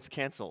that it gets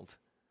canceled.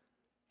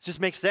 It just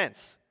makes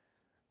sense,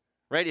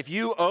 right? If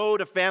you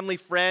owed a family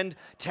friend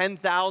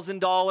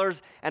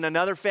 $10,000 and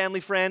another family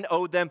friend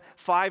owed them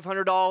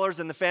 $500,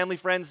 and the family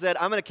friend said,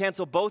 I'm going to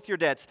cancel both your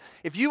debts.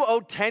 If you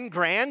owed 10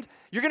 grand,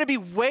 you're going to be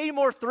way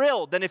more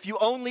thrilled than if you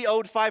only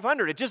owed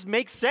 500. It just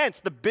makes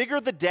sense. The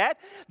bigger the debt,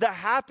 the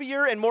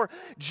happier and more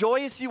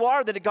joyous you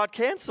are that it got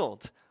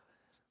canceled.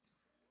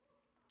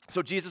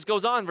 So Jesus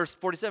goes on, verse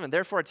 47,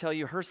 therefore I tell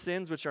you, her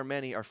sins, which are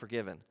many, are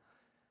forgiven,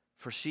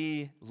 for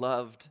she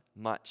loved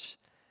much.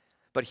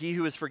 But he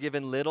who is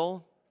forgiven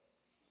little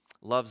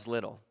loves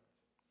little.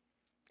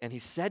 And he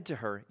said to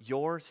her,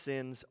 "Your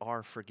sins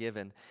are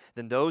forgiven."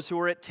 Then those who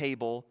were at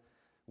table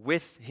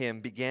with him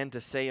began to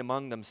say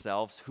among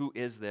themselves, "Who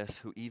is this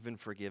who even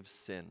forgives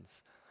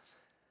sins?"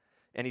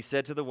 And he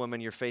said to the woman,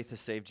 "Your faith has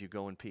saved you.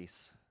 Go in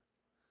peace."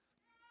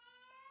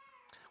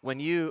 When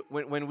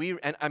we,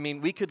 and I mean,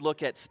 we could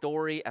look at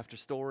story after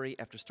story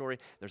after story.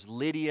 There's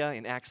Lydia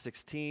in Acts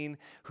 16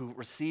 who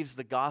receives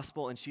the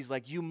gospel, and she's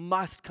like, "You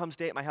must come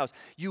stay at my house.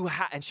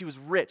 And she was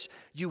rich.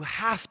 "You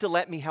have to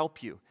let me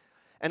help you."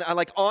 And I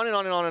like on and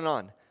on and on and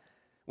on.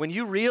 When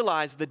you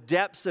realize the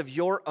depths of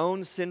your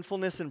own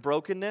sinfulness and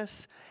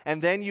brokenness,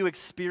 and then you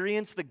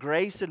experience the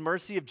grace and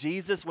mercy of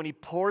Jesus when he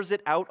pours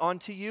it out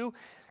onto you,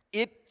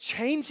 it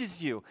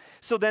changes you.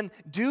 So then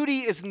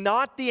duty is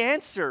not the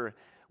answer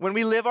when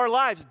we live our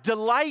lives.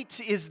 Delight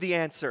is the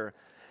answer.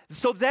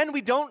 So then we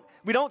don't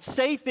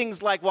say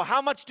things like, "Well,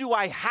 how much do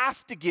I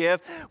have to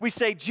give?" We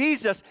say,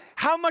 "Jesus,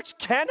 how much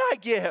can I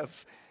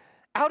give?"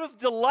 Out of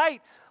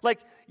delight, like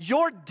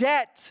your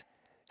debt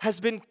has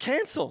been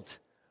canceled.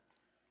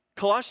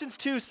 Colossians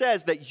 2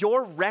 says that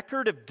your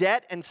record of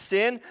debt and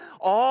sin,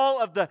 all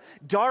of the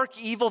dark,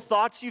 evil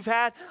thoughts you've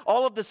had,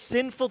 all of the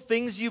sinful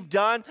things you've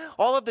done,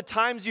 all of the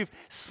times you've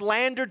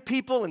slandered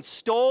people and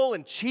stole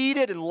and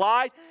cheated and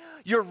lied,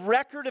 your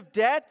record of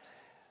debt,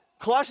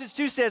 Colossians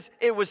 2 says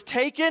it was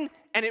taken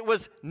and it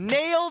was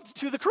nailed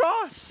to the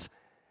cross.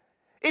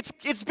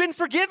 It's been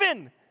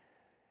forgiven.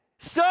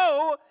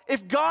 So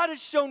if God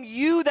has shown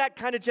you that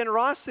kind of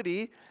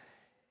generosity,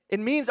 it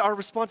means our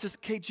response is,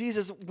 "Okay,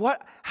 Jesus,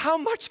 how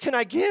much can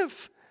I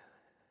give?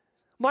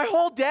 My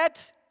whole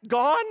debt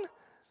gone?"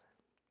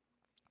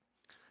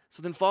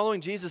 So then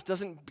following Jesus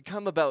doesn't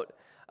become about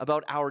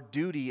our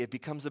duty, it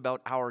becomes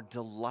about our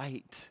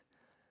delight.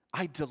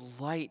 I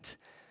delight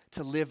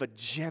to live a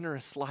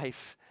generous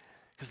life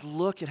because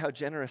look at how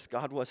generous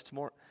God was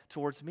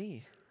towards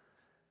me.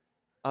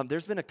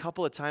 There's been a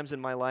couple of times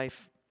in my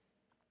life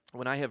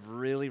when I have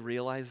really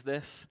realized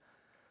this.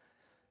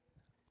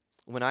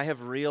 When I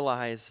have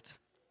realized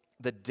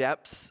the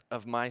depths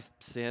of my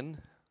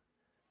sin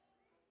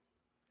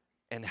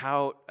and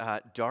how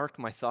dark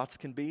my thoughts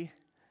can be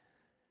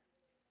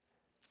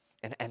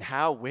and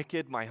how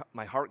wicked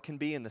my heart can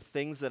be and the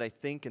things that I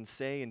think and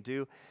say and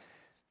do,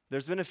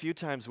 there's been a few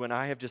times when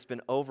I have just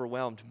been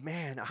overwhelmed.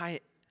 Man, I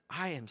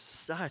am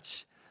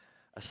such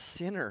a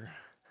sinner.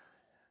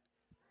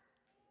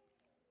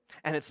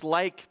 And it's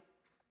like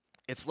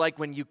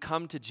when you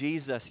come to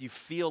Jesus, you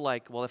feel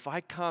like, well, if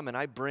I come and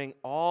I bring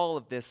all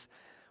of this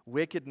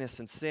wickedness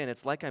and sin,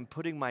 it's like I'm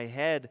putting my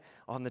head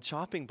on the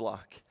chopping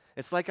block.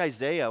 It's like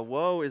Isaiah,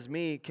 "Woe is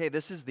me. Okay,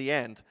 this is the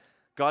end.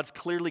 God's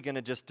clearly going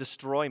to just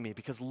destroy me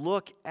because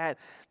look at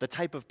the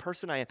type of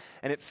person I am."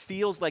 And it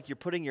feels like you're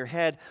putting your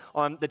head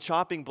on the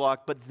chopping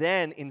block, but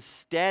then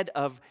instead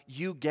of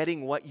you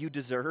getting what you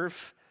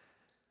deserve,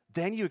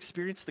 then you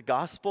experience the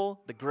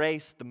gospel, the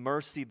grace, the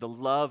mercy, the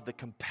love, the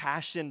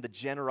compassion, the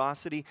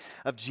generosity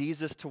of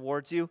Jesus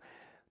towards you.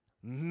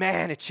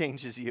 Man, it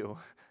changes you.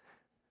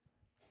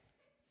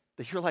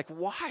 That you're like,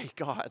 "Why,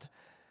 God?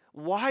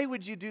 Why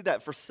would you do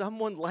that for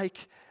someone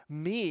like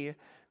me?"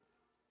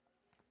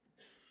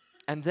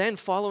 And then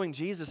following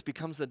Jesus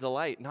becomes a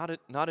delight,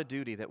 not a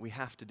duty that we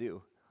have to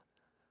do.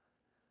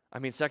 I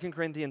mean, 2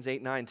 Corinthians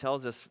 8:9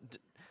 tells us,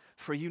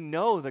 "For you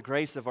know the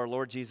grace of our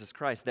Lord Jesus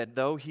Christ, that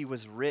though he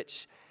was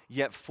rich,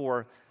 yet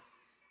for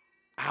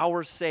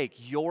our sake,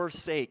 your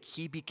sake,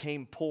 he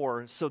became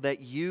poor, so that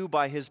you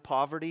by his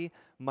poverty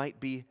might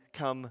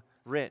become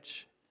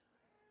rich."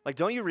 Like,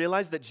 don't you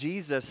realize that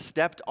Jesus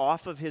stepped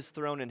off of his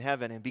throne in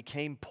heaven and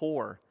became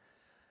poor?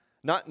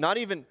 Not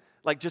even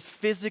like just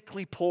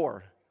physically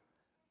poor,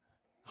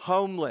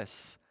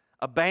 homeless,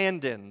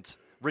 abandoned,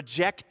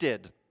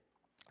 rejected,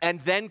 and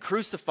then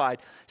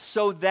crucified,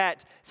 so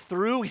that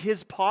through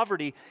his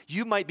poverty,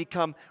 you might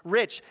become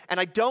rich. And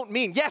I don't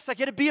mean, yes, I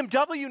get a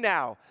BMW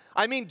now.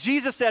 I mean,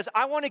 Jesus says,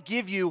 "I want to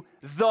give you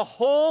the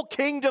whole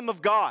kingdom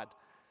of God."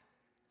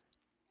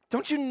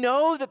 Don't you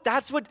know that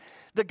that's what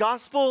the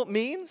gospel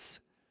means?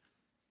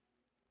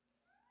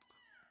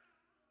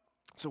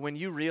 So when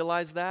you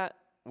realize that,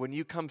 when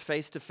you come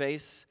face to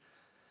face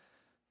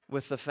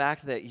with the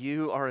fact that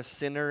you are a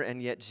sinner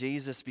and yet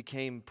Jesus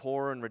became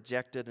poor and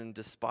rejected and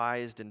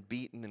despised and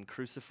beaten and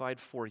crucified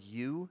for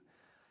you,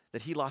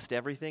 that he lost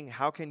everything,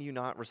 how can you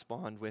not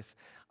respond with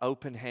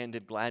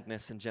open-handed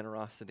gladness and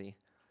generosity?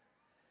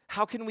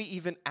 How can we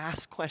even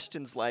ask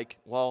questions like,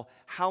 "Well,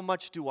 how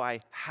much do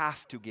I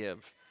have to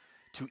give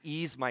to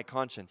ease my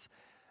conscience?"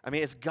 I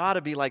mean, it's got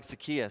to be like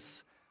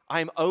Zacchaeus.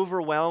 I'm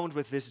overwhelmed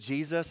with this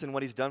Jesus and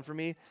what he's done for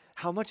me.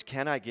 How much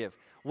can I give?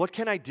 What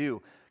can I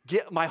do?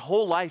 My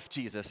whole life,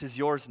 Jesus, is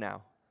yours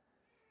now.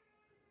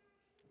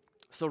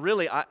 So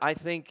really, I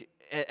think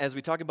as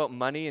we talk about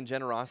money and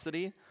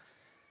generosity,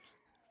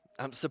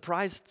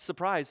 surprise,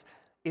 surprise,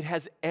 it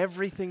has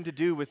everything to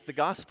do with the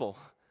gospel.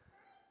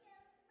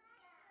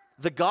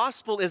 The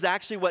gospel is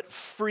actually what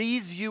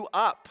frees you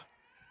up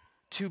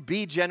to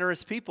be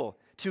generous people,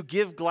 to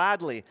give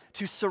gladly,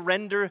 to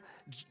surrender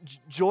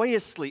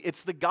joyously.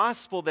 It's the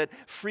gospel that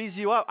frees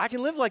you up. I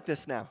can live like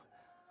this now.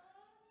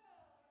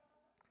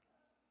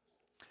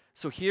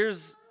 So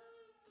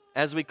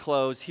as we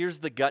close, here's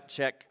the gut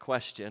check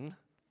question.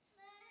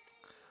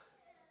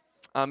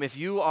 If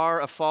you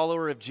are a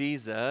follower of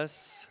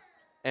Jesus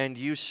and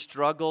you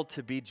struggle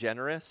to be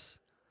generous,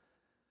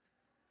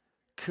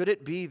 could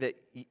it be that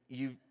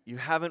you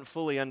haven't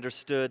fully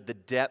understood the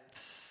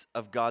depths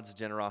of God's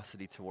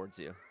generosity towards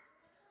you?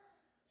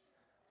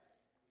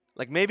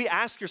 Like maybe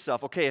ask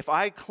yourself, okay, if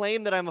I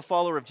claim that I'm a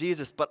follower of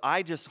Jesus, but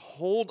I just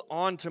hold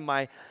on to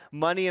my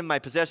money and my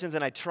possessions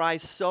and I try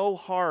so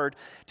hard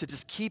to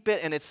just keep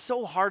it and it's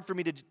so hard for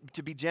me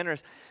to be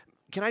generous,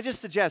 can I just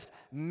suggest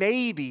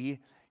maybe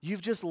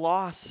you've just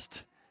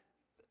lost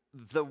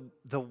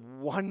the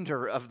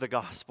wonder of the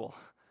gospel?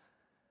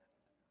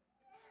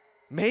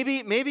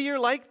 Maybe you're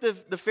like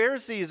the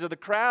Pharisees or the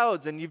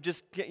crowds and you're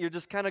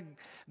just kind of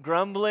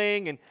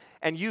grumbling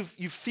and you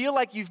feel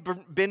like you've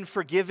been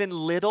forgiven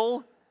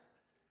little.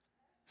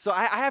 So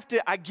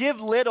I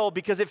give little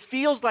because it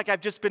feels like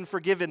I've just been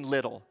forgiven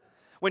little.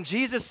 When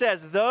Jesus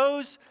says,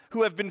 those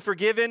who have been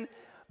forgiven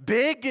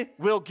big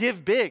will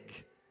give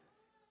big.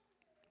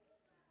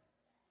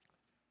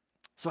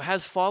 So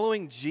has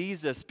following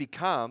Jesus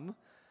become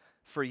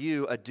for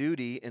you a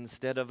duty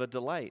instead of a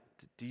delight?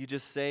 Do you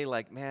just say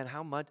like, man,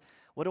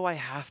 what do I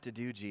have to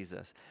do,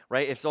 Jesus?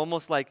 Right? It's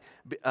almost like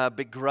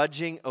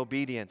begrudging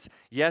obedience.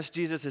 Yes,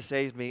 Jesus has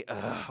saved me.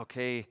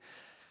 Okay,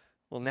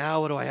 well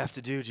now what do I have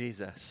to do,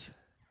 Jesus?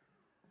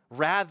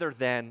 Rather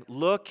than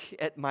look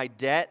at my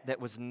debt that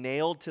was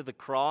nailed to the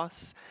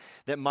cross,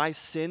 that my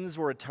sins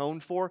were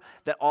atoned for,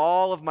 that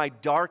all of my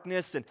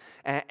darkness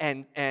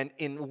and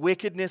in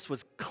wickedness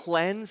was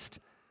cleansed.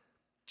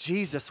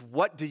 Jesus,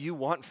 what do you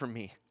want from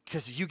me?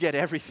 Because you get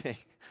everything.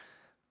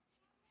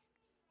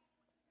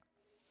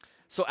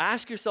 So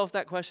ask yourself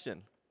that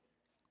question.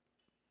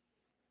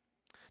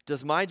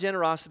 Does my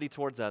generosity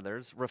towards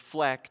others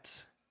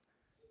reflect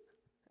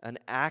an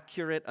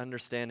accurate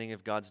understanding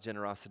of God's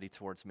generosity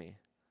towards me?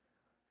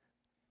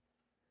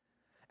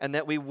 And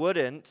that we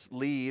wouldn't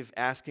leave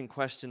asking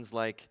questions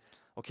like,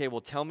 okay, well,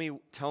 tell me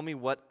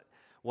what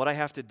I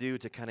have to do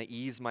to kind of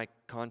ease my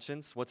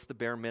conscience. What's the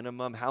bare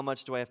minimum? How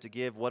much do I have to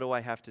give? What do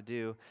I have to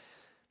do?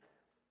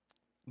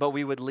 But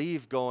we would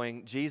leave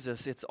going,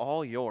 Jesus, it's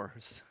all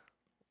yours.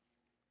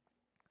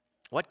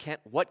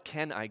 What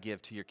can I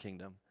give to your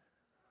kingdom?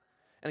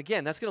 And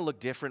again, that's going to look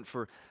different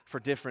for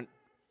different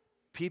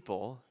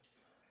people.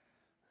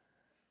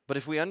 But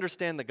if we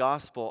understand the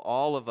gospel,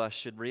 all of us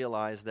should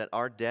realize that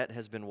our debt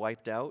has been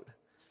wiped out.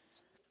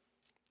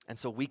 And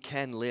so we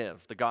can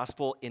live. The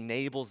gospel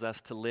enables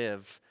us to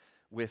live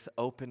with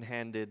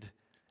open-handed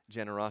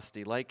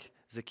generosity. Like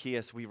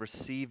Zacchaeus, we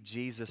receive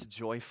Jesus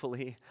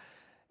joyfully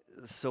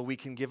so we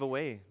can give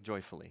away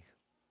joyfully.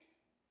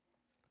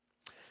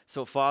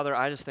 So, Father,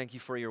 I just thank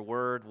you for your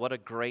word. What a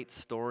great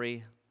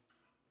story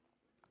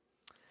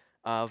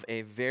of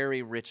a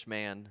very rich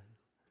man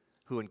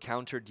who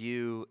encountered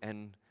you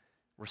and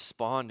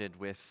responded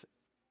with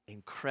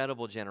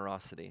incredible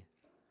generosity.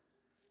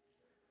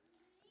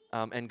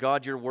 And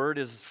God, your word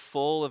is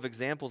full of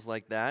examples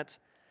like that,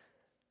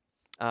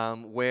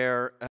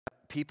 where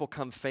people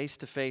come face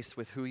to face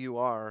with who you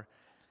are,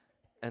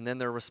 and then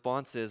their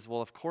response is,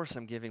 well, of course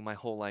I'm giving my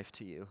whole life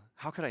to you.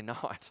 How could I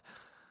not?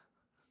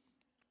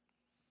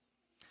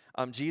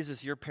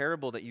 Jesus, your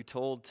parable that you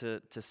told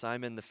to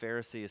Simon the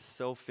Pharisee is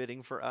so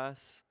fitting for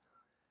us.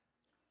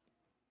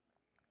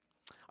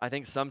 I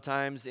think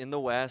sometimes in the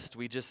West,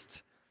 we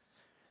just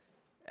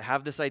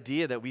have this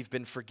idea that we've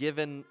been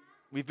forgiven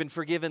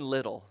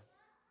little.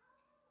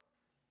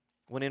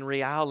 When in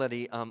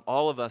reality,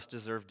 all of us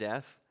deserve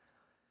death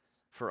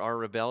for our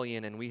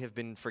rebellion, and we have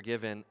been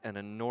forgiven an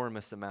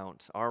enormous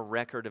amount. Our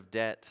record of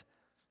debt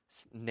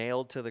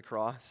nailed to the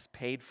cross,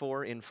 paid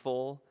for in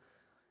full.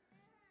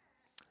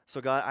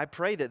 So God, I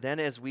pray that then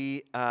as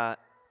we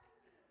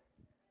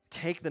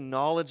take the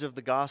knowledge of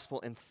the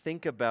gospel and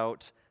think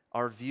about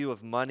our view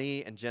of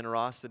money and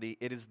generosity,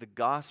 it is the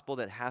gospel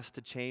that has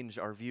to change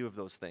our view of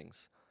those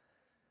things.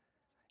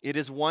 It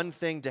is one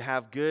thing to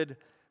have good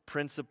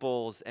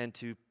principles and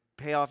to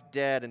pay off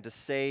debt and to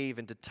save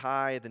and to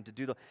tithe and to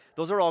do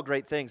those are all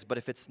great things, but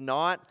if it's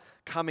not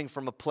coming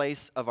from a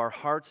place of our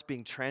hearts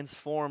being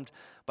transformed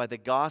by the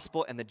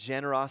gospel and the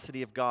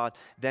generosity of God,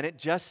 then it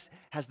just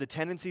has the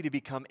tendency to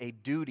become a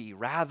duty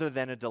rather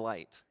than a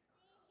delight.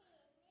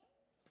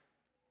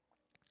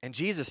 And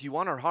Jesus, you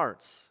want our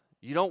hearts.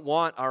 You don't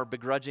want our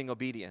begrudging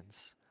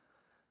obedience.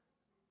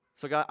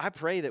 So God, I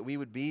pray that we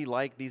would be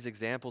like these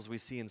examples we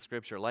see in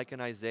Scripture, like in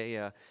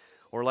Isaiah,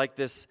 or like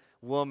this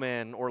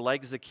woman, or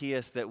like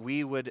Zacchaeus, that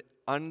we would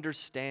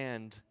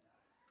understand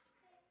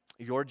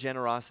your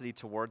generosity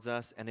towards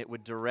us, and it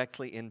would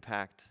directly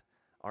impact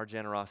our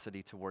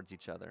generosity towards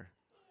each other.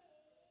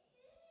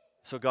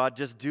 So God,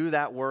 just do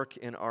that work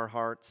in our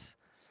hearts.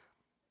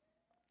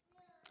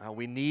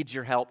 We need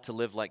your help to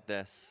live like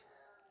this.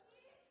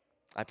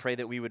 I pray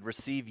that we would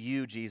receive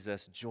you,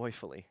 Jesus,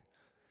 joyfully,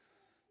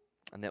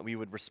 and that we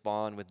would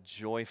respond with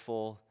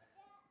joyful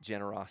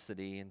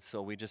generosity. And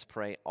so we just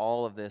pray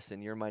all of this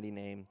in your mighty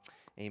name.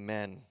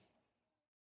 Amen.